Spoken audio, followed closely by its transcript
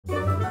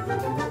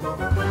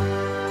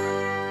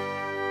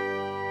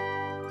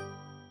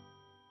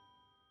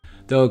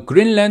The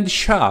Greenland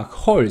shark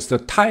holds the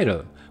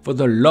title for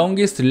the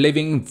longest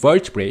living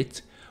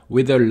vertebrate,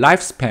 with a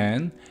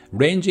lifespan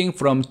ranging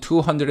from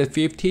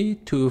 250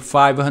 to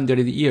 500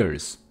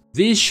 years.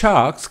 These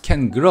sharks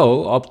can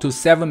grow up to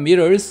 7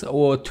 meters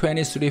or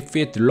 23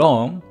 feet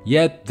long,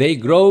 yet they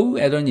grow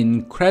at an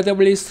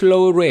incredibly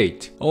slow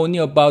rate, only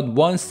about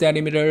 1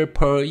 centimeter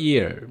per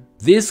year.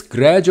 This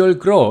gradual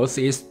growth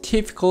is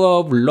typical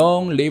of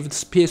long-lived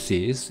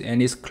species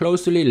and is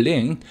closely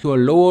linked to a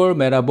lower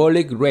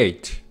metabolic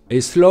rate. A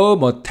slow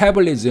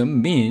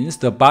metabolism means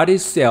the body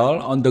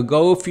cells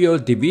undergo fewer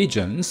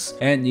divisions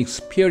and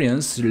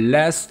experience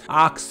less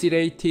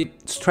oxidative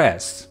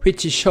stress,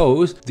 which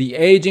shows the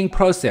aging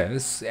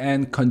process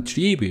and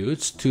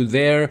contributes to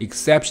their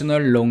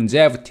exceptional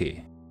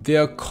longevity.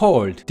 Their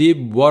cold, deep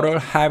water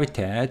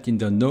habitat in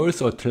the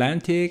North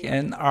Atlantic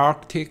and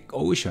Arctic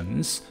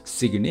Oceans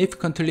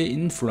significantly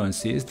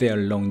influences their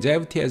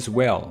longevity as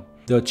well.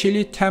 The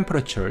chilly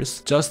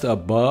temperatures just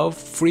above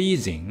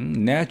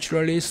freezing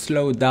naturally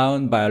slow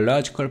down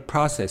biological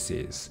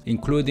processes,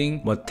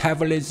 including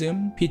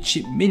metabolism, which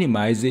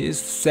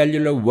minimizes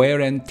cellular wear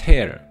and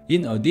tear.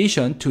 In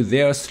addition to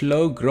their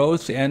slow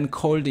growth and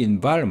cold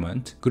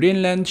environment,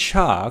 Greenland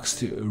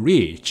sharks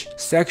reach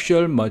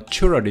sexual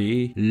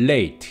maturity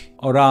late,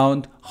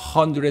 around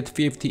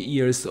 150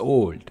 years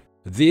old.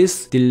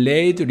 This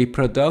delayed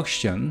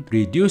reproduction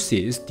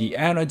reduces the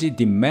energy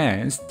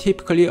demands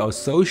typically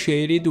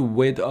associated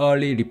with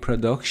early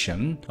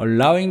reproduction,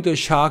 allowing the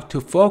shark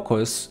to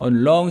focus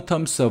on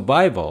long-term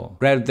survival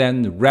rather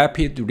than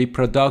rapid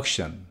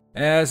reproduction.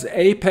 As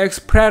apex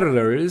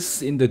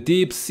predators in the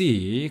deep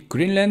sea,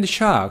 Greenland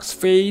sharks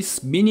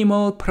face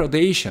minimal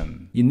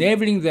predation,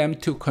 enabling them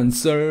to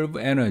conserve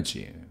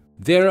energy.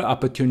 Their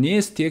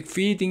opportunistic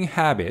feeding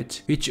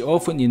habit, which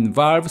often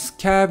involves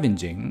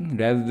scavenging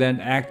rather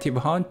than active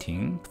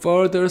hunting,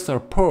 further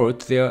support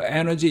their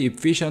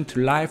energy-efficient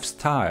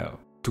lifestyle.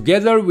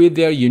 Together with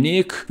their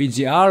unique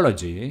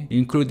physiology,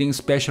 including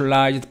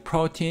specialized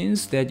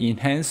proteins that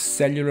enhance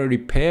cellular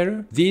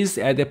repair, these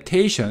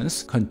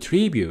adaptations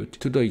contribute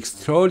to the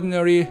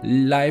extraordinary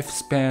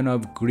lifespan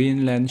of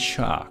Greenland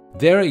shark.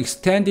 Their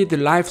extended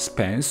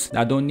lifespans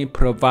not only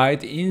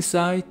provide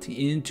insight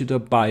into the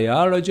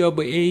biology of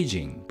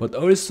aging, but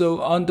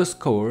also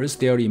underscores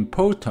their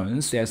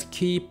importance as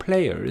key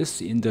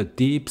players in the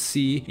deep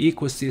sea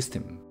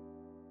ecosystem.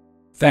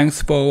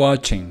 Thanks for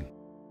watching.